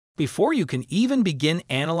Before you can even begin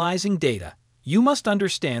analyzing data, you must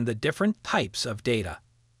understand the different types of data.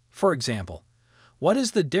 For example, what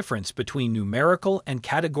is the difference between numerical and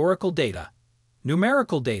categorical data?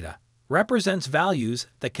 Numerical data represents values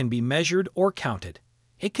that can be measured or counted.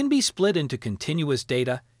 It can be split into continuous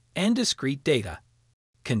data and discrete data.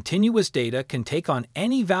 Continuous data can take on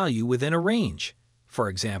any value within a range. For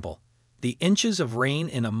example, the inches of rain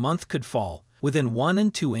in a month could fall within 1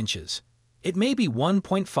 and 2 inches. It may be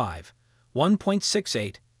 1.5,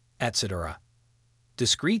 1.68, etc.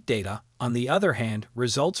 Discrete data, on the other hand,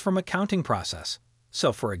 results from a counting process.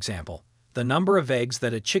 So, for example, the number of eggs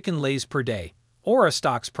that a chicken lays per day, or a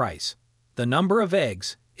stock's price. The number of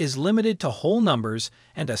eggs is limited to whole numbers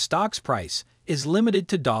and a stock's price is limited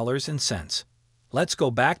to dollars and cents. Let's go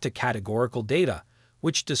back to categorical data,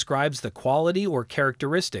 which describes the quality or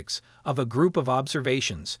characteristics of a group of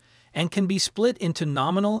observations and can be split into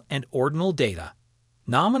nominal and ordinal data.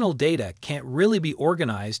 Nominal data can't really be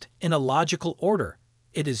organized in a logical order.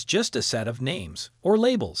 It is just a set of names or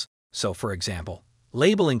labels. So, for example,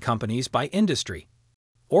 labeling companies by industry.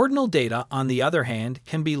 Ordinal data, on the other hand,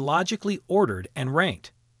 can be logically ordered and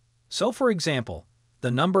ranked. So, for example, the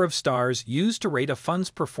number of stars used to rate a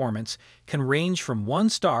fund's performance can range from 1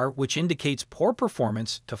 star, which indicates poor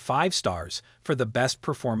performance, to 5 stars for the best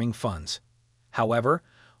performing funds. However,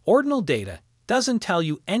 ordinal data doesn't tell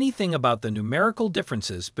you anything about the numerical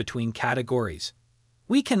differences between categories.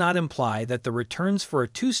 We cannot imply that the returns for a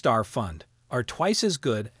 2-star fund are twice as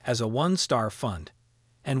good as a 1-star fund,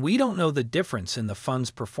 and we don't know the difference in the fund's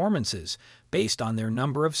performances based on their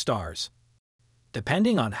number of stars.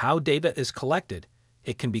 Depending on how data is collected,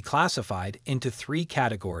 it can be classified into 3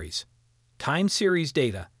 categories. Time series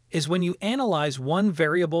data is when you analyze one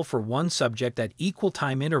variable for one subject at equal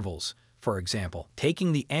time intervals, for example,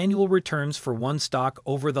 taking the annual returns for one stock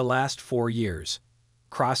over the last 4 years.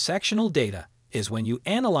 Cross-sectional data is when you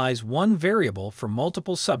analyze one variable for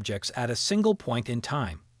multiple subjects at a single point in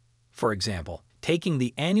time. For example, taking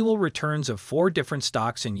the annual returns of 4 different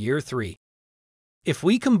stocks in year 3. If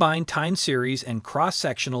we combine time series and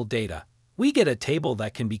cross-sectional data, we get a table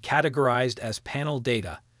that can be categorized as panel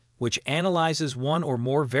data, which analyzes one or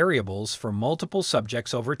more variables for multiple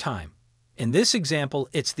subjects over time. In this example,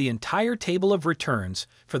 it's the entire table of returns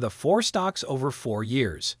for the 4 stocks over 4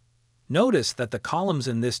 years. Notice that the columns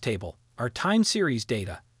in this table are time series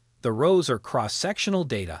data, the rows are cross-sectional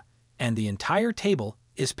data, and the entire table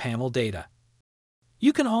is panel data.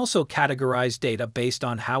 You can also categorize data based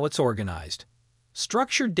on how it's organized.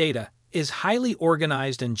 Structured data is highly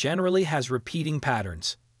organized and generally has repeating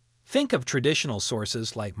patterns. Think of traditional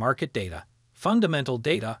sources like market data, fundamental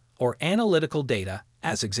data, or analytical data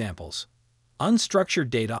as examples.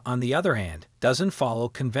 Unstructured data, on the other hand, doesn't follow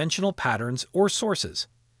conventional patterns or sources.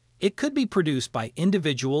 It could be produced by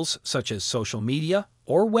individuals such as social media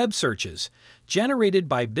or web searches, generated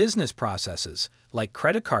by business processes like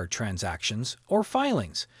credit card transactions or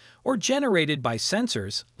filings, or generated by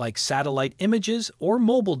sensors like satellite images or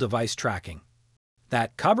mobile device tracking.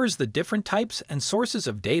 That covers the different types and sources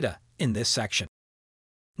of data in this section.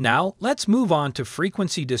 Now, let's move on to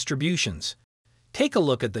frequency distributions. Take a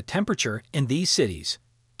look at the temperature in these cities.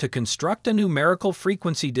 To construct a numerical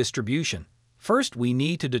frequency distribution, first we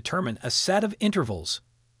need to determine a set of intervals.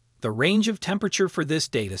 The range of temperature for this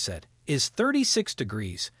dataset is 36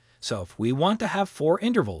 degrees, so if we want to have 4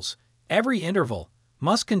 intervals, every interval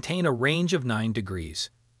must contain a range of 9 degrees.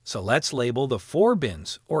 So let's label the 4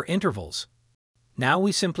 bins or intervals. Now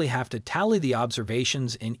we simply have to tally the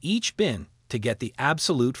observations in each bin to get the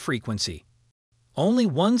absolute frequency. Only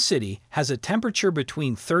one city has a temperature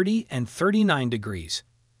between 30 and 39 degrees.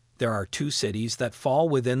 There are 2 cities that fall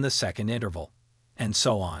within the second interval, and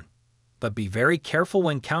so on. But be very careful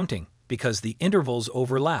when counting because the intervals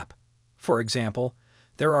overlap. For example,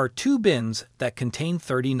 there are 2 bins that contain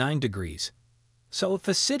 39 degrees. So if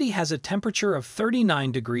a city has a temperature of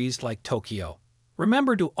 39 degrees like Tokyo,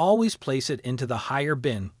 remember to always place it into the higher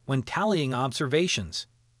bin when tallying observations.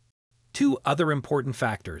 2 other important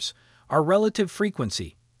factors are relative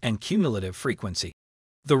frequency and cumulative frequency.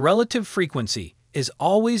 The relative frequency is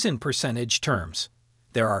always in percentage terms.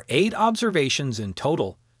 There are 8 observations in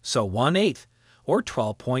total, so 1/8, or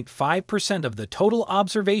 12.5% of the total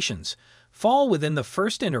observations, fall within the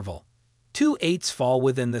first interval, 2/8 fall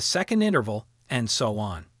within the second interval, and so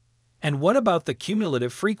on. And what about the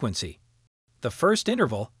cumulative frequency? The first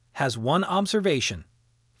interval has 1 observation.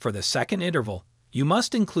 For the second interval, you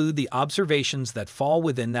must include the observations that fall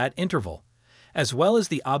within that interval, as well as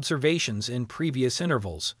the observations in previous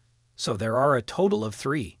intervals, so there are a total of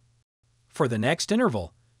 3. For the next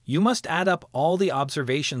interval, you must add up all the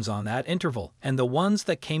observations on that interval and the ones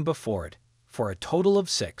that came before it, for a total of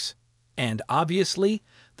 6. And obviously,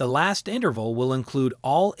 the last interval will include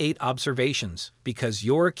all 8 observations because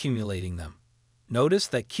you're accumulating them. Notice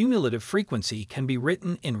that cumulative frequency can be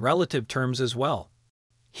written in relative terms as well.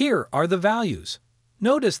 Here are the values.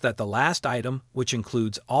 Notice that the last item, which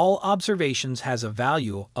includes all observations, has a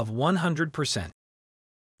value of 100%.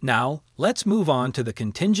 Now, let's move on to the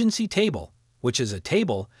contingency table, which is a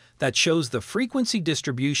table that shows the frequency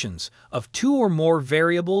distributions of 2 or more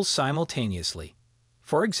variables simultaneously.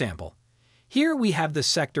 For example, here we have the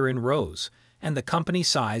sector in rows and the company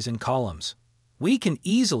size in columns. We can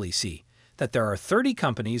easily see that there are 30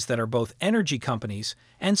 companies that are both energy companies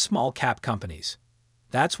and small cap companies.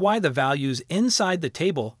 That's why the values inside the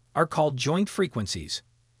table are called joint frequencies,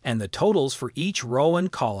 and the totals for each row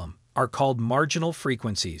and column are called marginal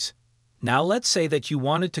frequencies. Now let's say that you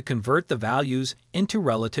wanted to convert the values into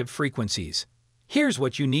relative frequencies. Here's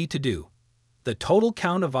what you need to do. The total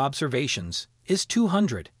count of observations is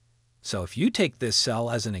 200. So if you take this cell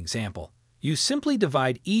as an example, you simply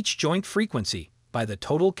divide each joint frequency by the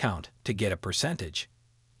total count to get a percentage.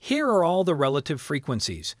 Here are all the relative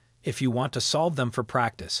frequencies if you want to solve them for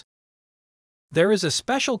practice. There is a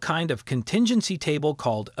special kind of contingency table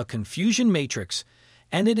called a confusion matrix,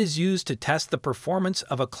 and it is used to test the performance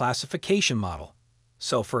of a classification model.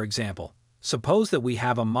 So for example, suppose that we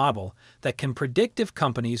have a model that can predict if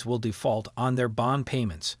companies will default on their bond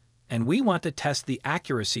payments, and we want to test the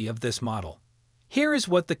accuracy of this model. Here is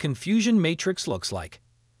what the confusion matrix looks like.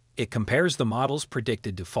 It compares the model's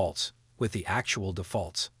predicted defaults with the actual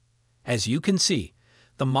defaults. As you can see,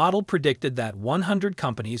 the model predicted that 100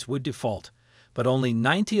 companies would default, but only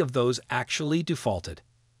 90 of those actually defaulted.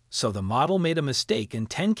 So the model made a mistake in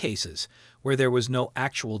 10 cases where there was no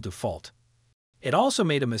actual default. It also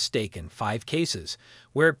made a mistake in 5 cases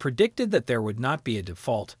where it predicted that there would not be a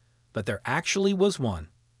default, but there actually was one.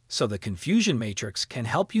 So the confusion matrix can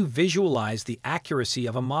help you visualize the accuracy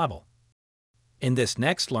of a model. In this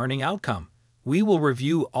next learning outcome, we will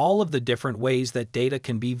review all of the different ways that data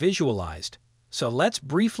can be visualized. So let's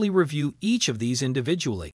briefly review each of these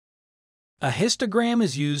individually. A histogram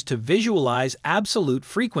is used to visualize absolute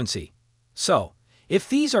frequency. So, if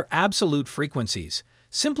these are absolute frequencies,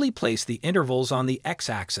 simply place the intervals on the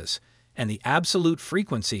x-axis and the absolute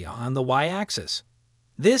frequency on the y-axis.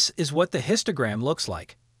 This is what the histogram looks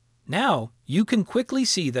like. Now, you can quickly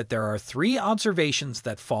see that there are 3 observations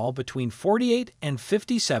that fall between 48 and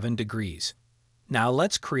 57 degrees. Now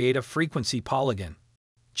let's create a frequency polygon.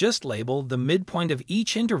 Just label the midpoint of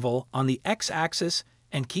each interval on the x-axis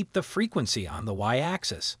and keep the frequency on the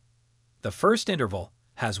y-axis. The first interval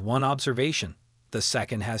has 1 observation, the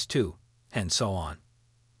second has 2, and so on.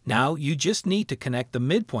 Now you just need to connect the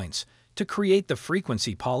midpoints to create the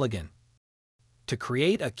frequency polygon. To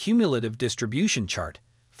create a cumulative distribution chart,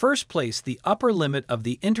 first place the upper limit of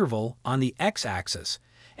the interval on the x-axis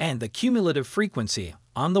and the cumulative frequency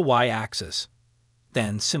on the y-axis.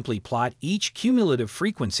 Then simply plot each cumulative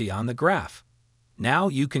frequency on the graph. Now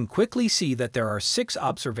you can quickly see that there are 6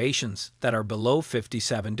 observations that are below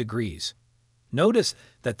 57 degrees. Notice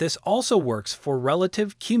that this also works for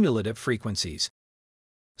relative cumulative frequencies.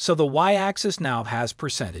 So the y-axis now has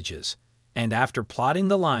percentages, and after plotting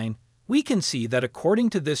the line, we can see that according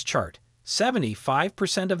to this chart,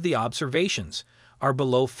 75% of the observations are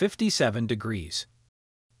below 57 degrees.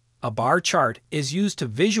 A bar chart is used to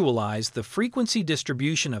visualize the frequency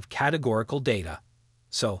distribution of categorical data.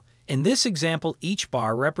 So, in this example, each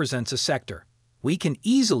bar represents a sector. We can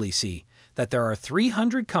easily see that there are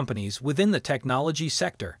 300 companies within the technology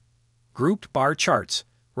sector. Grouped bar charts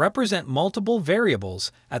represent multiple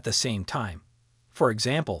variables at the same time. For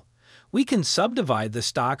example, we can subdivide the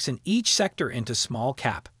stocks in each sector into small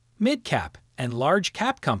cap, mid cap, and large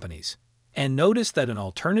cap companies. And notice that an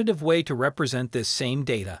alternative way to represent this same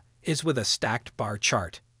data is with a stacked bar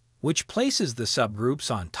chart, which places the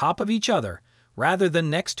subgroups on top of each other rather than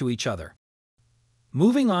next to each other.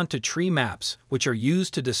 Moving on to tree maps, which are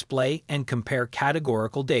used to display and compare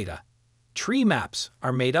categorical data. Tree maps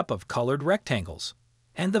are made up of colored rectangles,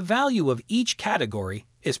 and the value of each category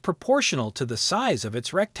is proportional to the size of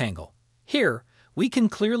its rectangle. Here, we can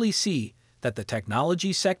clearly see that the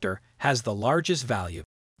technology sector has the largest value.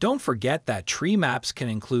 Don't forget that tree maps can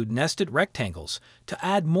include nested rectangles to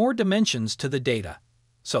add more dimensions to the data.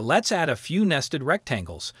 So let's add a few nested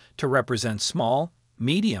rectangles to represent small,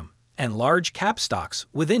 medium, and large cap stocks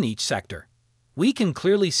within each sector. We can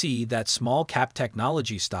clearly see that small cap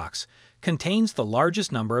technology stocks contains the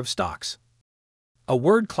largest number of stocks. A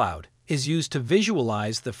word cloud is used to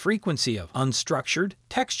visualize the frequency of unstructured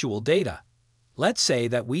textual data. Let's say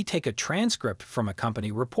that we take a transcript from a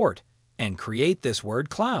company report and create this word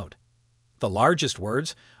cloud. The largest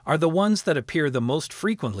words are the ones that appear the most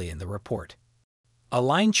frequently in the report. A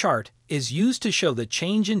line chart is used to show the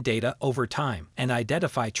change in data over time and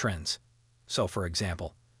identify trends. So, for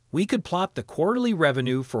example, we could plot the quarterly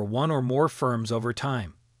revenue for one or more firms over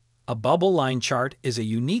time. A bubble line chart is a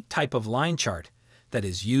unique type of line chart that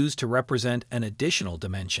is used to represent an additional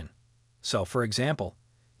dimension. So, for example,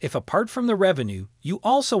 if apart from the revenue, you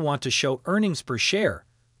also want to show earnings per share,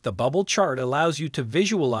 the bubble chart allows you to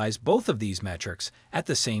visualize both of these metrics at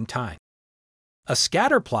the same time. A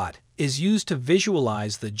scatter plot is used to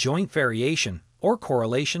visualize the joint variation or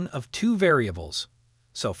correlation of two variables.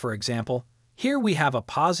 So, for example, here we have a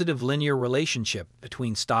positive linear relationship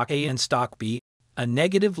between stock A and stock B, a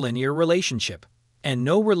negative linear relationship, and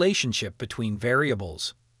no relationship between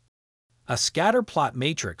variables. A scatter plot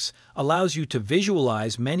matrix allows you to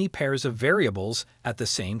visualize many pairs of variables at the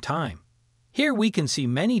same time. Here we can see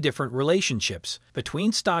many different relationships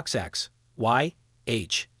between stocks X, Y,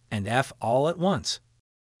 H, and F all at once.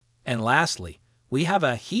 And lastly, we have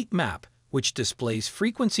a heat map which displays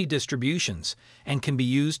frequency distributions and can be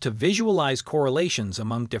used to visualize correlations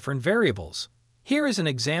among different variables. Here is an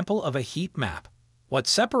example of a heat map. What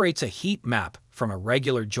separates a heat map from a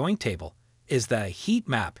regular joint table is that a heat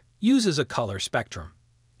map uses a color spectrum.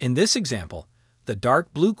 In this example, the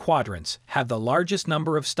dark blue quadrants have the largest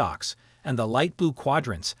number of stocks and the light blue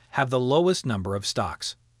quadrants have the lowest number of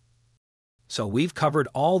stocks. So we've covered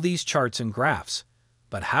all these charts and graphs,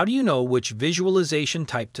 but how do you know which visualization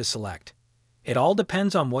type to select? It all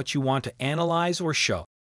depends on what you want to analyze or show.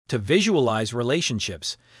 To visualize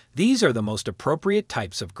relationships, these are the most appropriate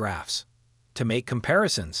types of graphs. To make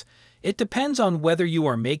comparisons, it depends on whether you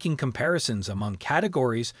are making comparisons among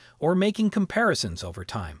categories or making comparisons over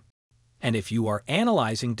time. And if you are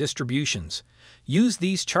analyzing distributions, use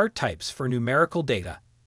these chart types for numerical data,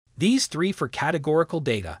 these three for categorical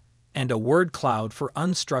data, and a word cloud for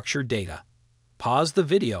unstructured data. Pause the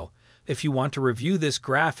video if you want to review this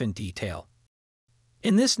graph in detail.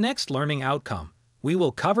 In this next learning outcome, we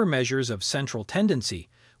will cover measures of central tendency,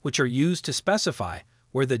 which are used to specify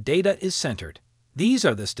where the data is centered. These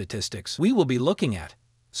are the statistics we will be looking at,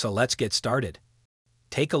 so let's get started.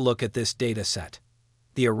 Take a look at this data set.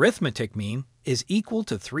 The arithmetic mean is equal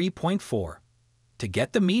to 3.4. To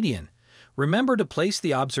get the median, remember to place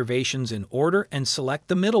the observations in order and select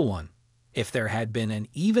the middle one. If there had been an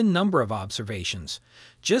even number of observations,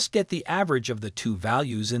 just get the average of the two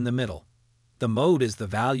values in the middle. The mode is the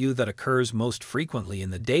value that occurs most frequently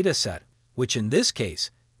in the data set, which in this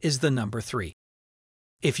case is the number 3.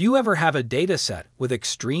 If you ever have a data set with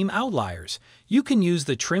extreme outliers, you can use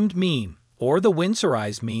the trimmed mean or the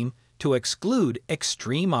winsorized mean to exclude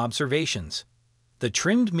extreme observations. The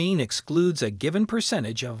trimmed mean excludes a given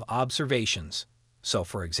percentage of observations. So,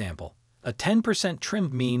 for example, a 10%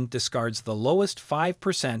 trimmed mean discards the lowest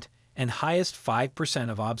 5% and highest 5%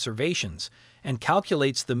 of observations and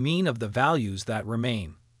calculates the mean of the values that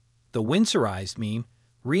remain. The winsorized mean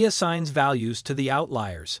reassigns values to the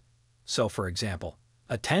outliers. So, for example,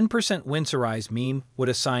 a 10% winsorized mean would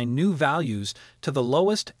assign new values to the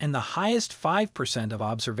lowest and the highest 5% of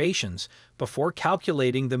observations before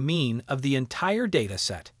calculating the mean of the entire data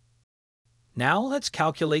set. Now let's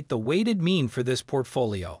calculate the weighted mean for this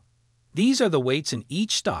portfolio. These are the weights in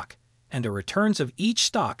each stock and the returns of each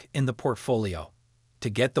stock in the portfolio. To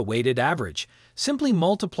get the weighted average, simply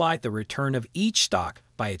multiply the return of each stock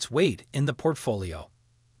by its weight in the portfolio.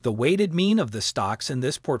 The weighted mean of the stocks in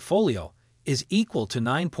this portfolio is equal to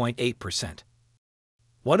 9.8%.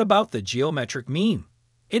 What about the geometric mean?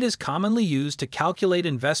 It is commonly used to calculate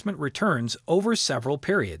investment returns over several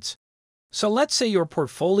periods. So let's say your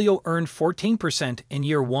portfolio earned 14% in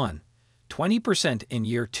year 1, 20% in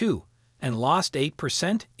year 2, and lost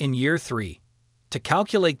 8% in year 3. To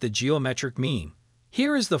calculate the geometric mean,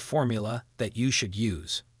 here is the formula that you should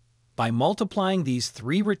use. By multiplying these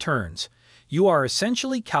three returns, you are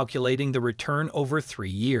essentially calculating the return over 3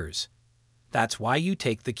 years. That's why you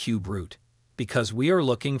take the cube root, because we are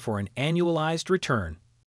looking for an annualized return.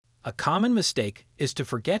 A common mistake is to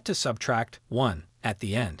forget to subtract 1 at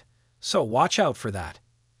the end, so watch out for that.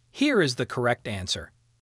 Here is the correct answer.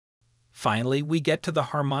 Finally, we get to the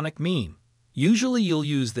harmonic mean. Usually you'll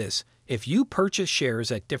use this if you purchase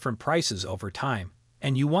shares at different prices over time,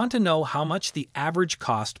 and you want to know how much the average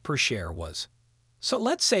cost per share was. So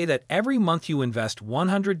let's say that every month you invest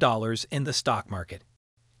 $100 in the stock market.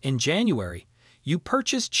 In January, you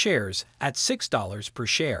purchased shares at $6 per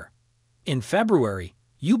share. In February,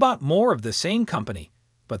 you bought more of the same company,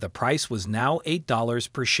 but the price was now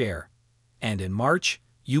 $8 per share. And in March,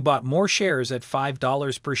 You bought more shares at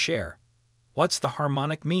 $5 per share. What's the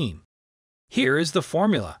harmonic mean? Here is the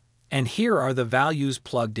formula, and here are the values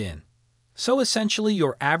plugged in. So essentially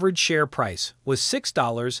your average share price was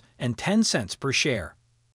 $6.10 per share.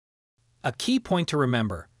 A key point to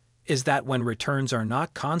remember is that when returns are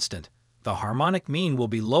not constant, the harmonic mean will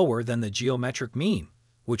be lower than the geometric mean,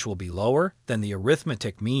 which will be lower than the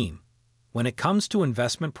arithmetic mean. When it comes to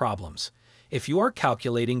investment problems, if you are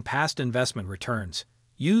calculating past investment returns,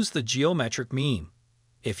 use the geometric mean.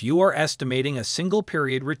 If you are estimating a single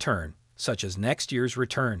period return, such as next year's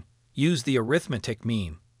return, use the arithmetic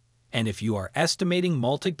mean. And if you are estimating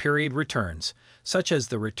multi-period returns, such as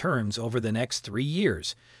the returns over the next 3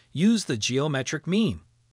 years, use the geometric mean.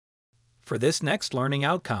 For this next learning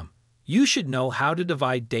outcome, you should know how to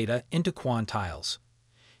divide data into quantiles.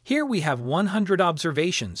 Here we have 100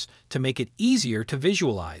 observations to make it easier to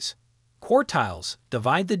visualize. Quartiles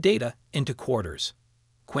divide the data into quarters.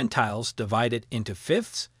 Quintiles divide it into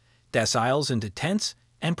fifths, deciles into tenths,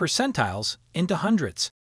 and percentiles into hundredths.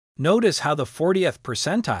 Notice how the 40th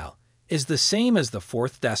percentile is the same as the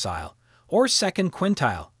 4th decile, or 2nd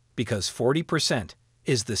quintile, because 40%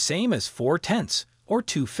 is the same as 4/10 or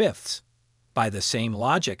 2/5. By the same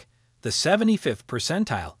logic, the 75th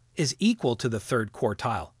percentile is equal to the 3rd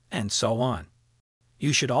quartile, and so on.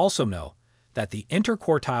 You should also know that the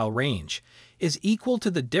interquartile range is equal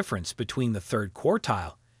to the difference between the 3rd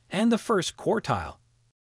quartile and the 1st quartile.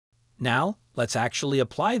 Now, let's actually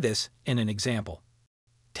apply this in an example.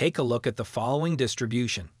 Take a look at the following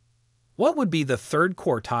distribution. What would be the 3rd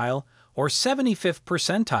quartile or 75th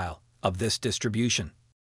percentile of this distribution?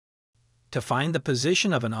 To find the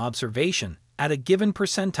position of an observation at a given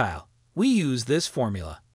percentile, we use this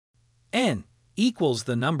formula. N equals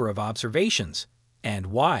the number of observations, and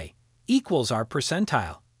Y equals our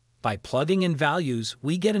percentile. By plugging in values,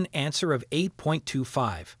 we get an answer of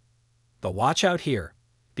 8.25. But watch out here,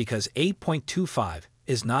 because 8.25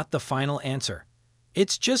 is not the final answer.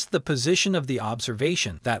 It's just the position of the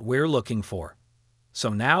observation that we're looking for. So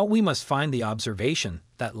now we must find the observation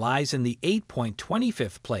that lies in the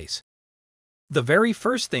 8.25th place. The very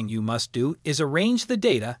first thing you must do is arrange the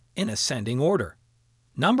data in ascending order.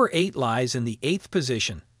 Number 8 lies in the 8th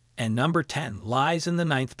position, and number 10 lies in the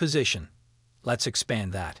 9th position. Let's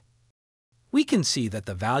expand that. We can see that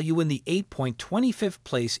the value in the 8.25th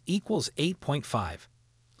place equals 8.5.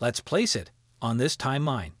 Let's place it on this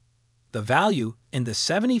timeline. The value in the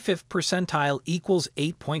 75th percentile equals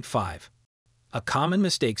 8.5. A common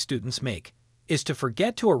mistake students make is to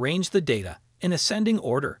forget to arrange the data in ascending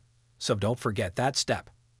order, so don't forget that step.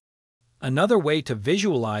 Another way to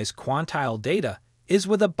visualize quantile data is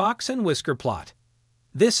with a box and whisker plot.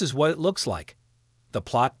 This is what it looks like. The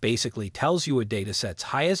plot basically tells you a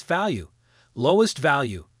dataset's highest value, lowest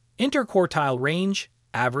value, interquartile range,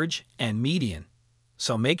 average, and median.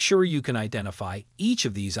 So make sure you can identify each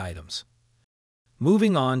of these items.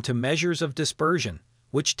 Moving on to measures of dispersion,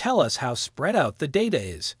 which tell us how spread out the data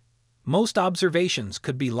is. Most observations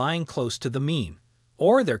could be lying close to the mean,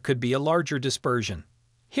 or there could be a larger dispersion.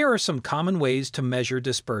 Here are some common ways to measure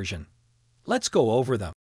dispersion. Let's go over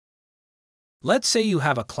them. Let's say you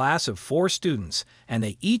have a class of 4 students and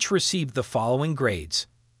they each received the following grades.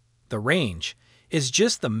 The range is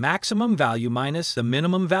just the maximum value minus the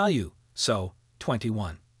minimum value, so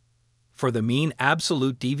 21. For the mean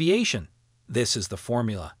absolute deviation, this is the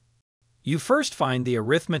formula. You first find the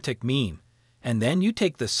arithmetic mean, and then you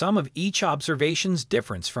take the sum of each observation's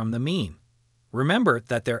difference from the mean. Remember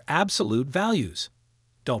that they're absolute values.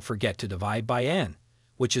 Don't forget to divide by n,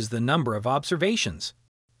 which is the number of observations.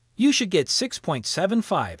 You should get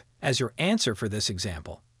 6.75 as your answer for this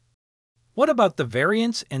example. What about the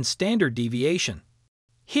variance and standard deviation?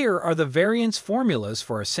 Here are the variance formulas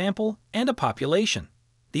for a sample and a population.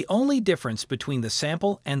 The only difference between the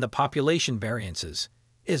sample and the population variances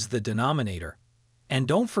is the denominator. And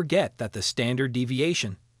don't forget that the standard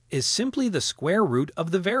deviation is simply the square root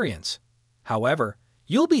of the variance. However,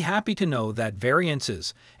 you'll be happy to know that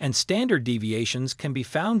variances and standard deviations can be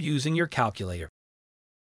found using your calculator.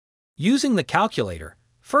 Using the calculator,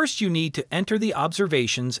 first you need to enter the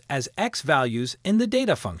observations as x values in the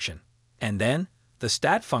data function, and then the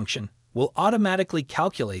stat function will automatically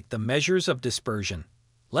calculate the measures of dispersion.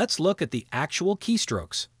 Let's look at the actual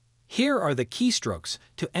keystrokes. Here are the keystrokes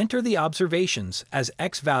to enter the observations as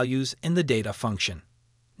x values in the data function.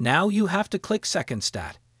 Now you have to click Second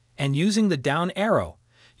Stat, and using the down arrow,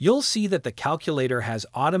 you'll see that the calculator has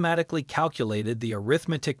automatically calculated the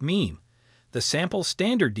arithmetic mean, the sample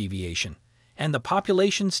standard deviation, and the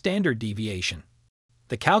population standard deviation.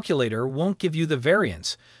 The calculator won't give you the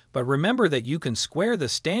variance, but remember that you can square the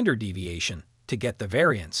standard deviation to get the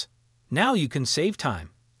variance. Now you can save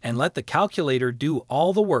time and let the calculator do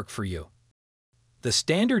all the work for you. The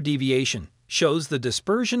standard deviation shows the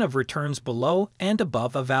dispersion of returns below and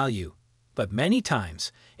above a value. But many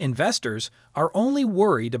times, investors are only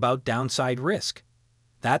worried about downside risk.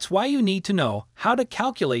 That's why you need to know how to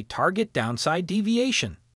calculate target downside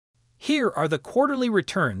deviation. Here are the quarterly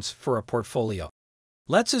returns for a portfolio.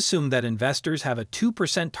 Let's assume that investors have a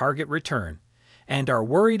 2% target return and are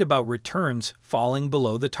worried about returns falling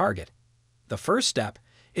below the target. The first step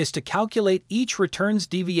is to calculate each return's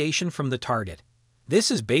deviation from the target.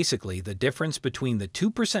 This is basically the difference between the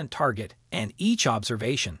 2% target and each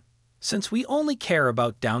observation. Since we only care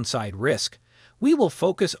about downside risk, we will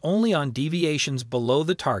focus only on deviations below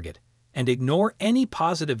the target and ignore any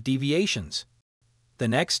positive deviations. The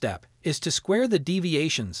next step is to square the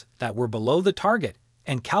deviations that were below the target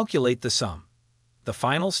and calculate the sum. The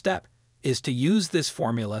final step is to use this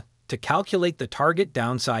formula to calculate the target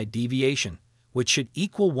downside deviation, which should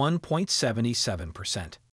equal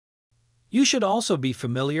 1.77%. You should also be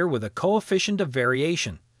familiar with a coefficient of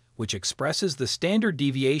variation, which expresses the standard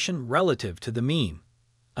deviation relative to the mean.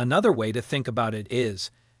 Another way to think about it is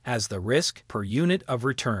as the risk per unit of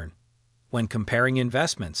return. When comparing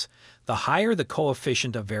investments, the higher the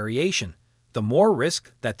coefficient of variation, the more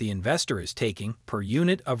risk that the investor is taking per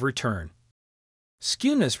unit of return.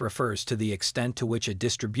 Skewness refers to the extent to which a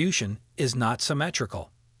distribution is not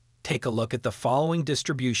symmetrical. Take a look at the following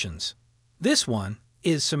distributions. This one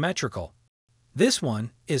is symmetrical. This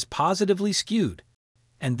one is positively skewed.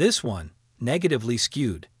 And this one, negatively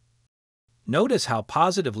skewed. Notice how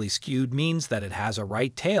positively skewed means that it has a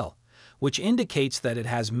right tail, which indicates that it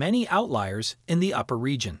has many outliers in the upper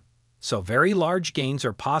region. So very large gains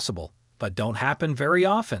are possible, but don't happen very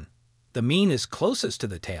often. The mean is closest to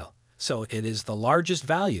the tail, so it is the largest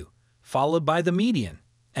value, followed by the median,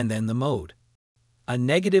 and then the mode. A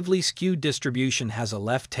negatively skewed distribution has a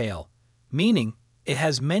left tail, meaning it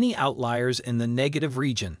has many outliers in the negative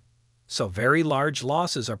region. So very large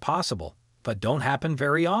losses are possible, but don't happen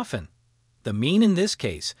very often. The mean in this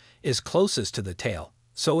case is closest to the tail,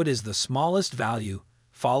 so it is the smallest value,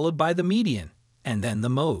 followed by the median, and then the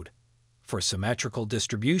mode. For symmetrical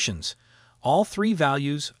distributions, all three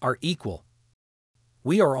values are equal.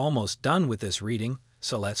 We are almost done with this reading,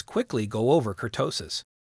 so let's quickly go over kurtosis.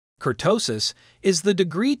 Kurtosis is the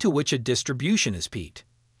degree to which a distribution is peaked.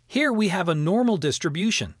 Here we have a normal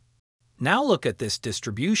distribution. Now look at this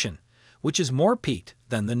distribution, which is more peaked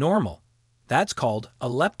than the normal. That's called a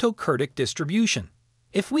leptokurtic distribution.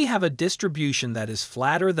 If we have a distribution that is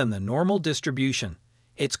flatter than the normal distribution,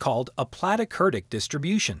 it's called a platykurtic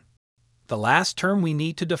distribution. The last term we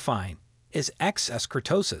need to define is excess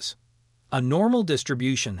kurtosis. A normal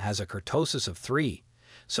distribution has a kurtosis of 3,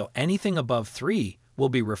 so anything above 3 will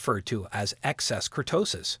be referred to as excess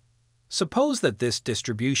kurtosis. Suppose that this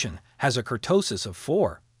distribution has a kurtosis of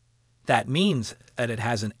 4. That means that it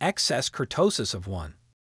has an excess kurtosis of 1.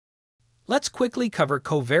 Let's quickly cover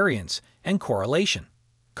covariance and correlation.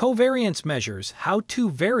 Covariance measures how two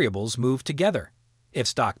variables move together. If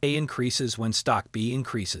stock A increases when stock B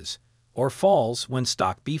increases, or falls when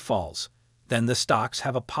stock B falls, then the stocks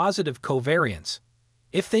have a positive covariance.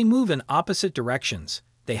 If they move in opposite directions,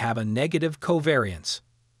 they have a negative covariance.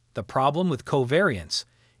 The problem with covariance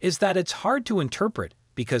is that it's hard to interpret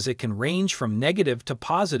because it can range from negative to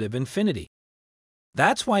positive infinity.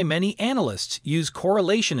 That's why many analysts use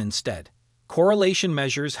correlation instead. Correlation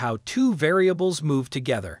measures how two variables move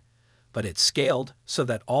together, but it's scaled so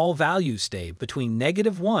that all values stay between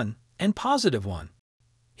 -1 and +1.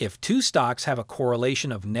 If two stocks have a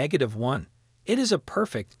correlation of -1, it is a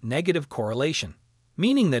perfect negative correlation,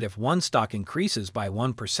 meaning that if one stock increases by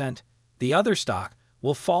 1%, the other stock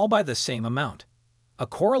will fall by the same amount. A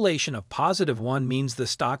correlation of +1 means the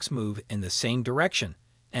stocks move in the same direction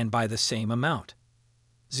and by the same amount.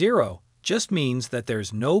 0 just means that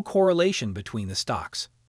there's no correlation between the stocks.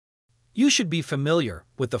 You should be familiar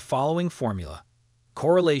with the following formula.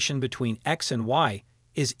 Correlation between X and Y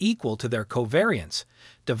is equal to their covariance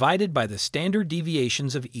divided by the standard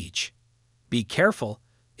deviations of each. Be careful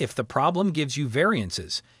if the problem gives you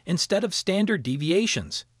variances instead of standard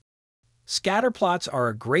deviations. Scatterplots are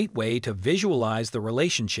a great way to visualize the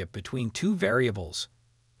relationship between two variables.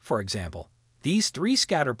 For example, these 3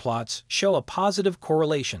 scatterplots show a positive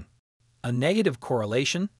correlation, a negative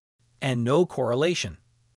correlation, and no correlation.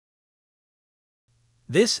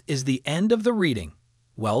 This is the end of the reading.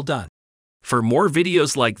 Well done. For more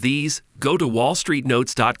videos like these, go to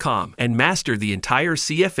wallstreetnotes.com and master the entire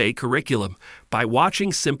CFA curriculum by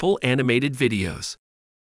watching simple animated videos.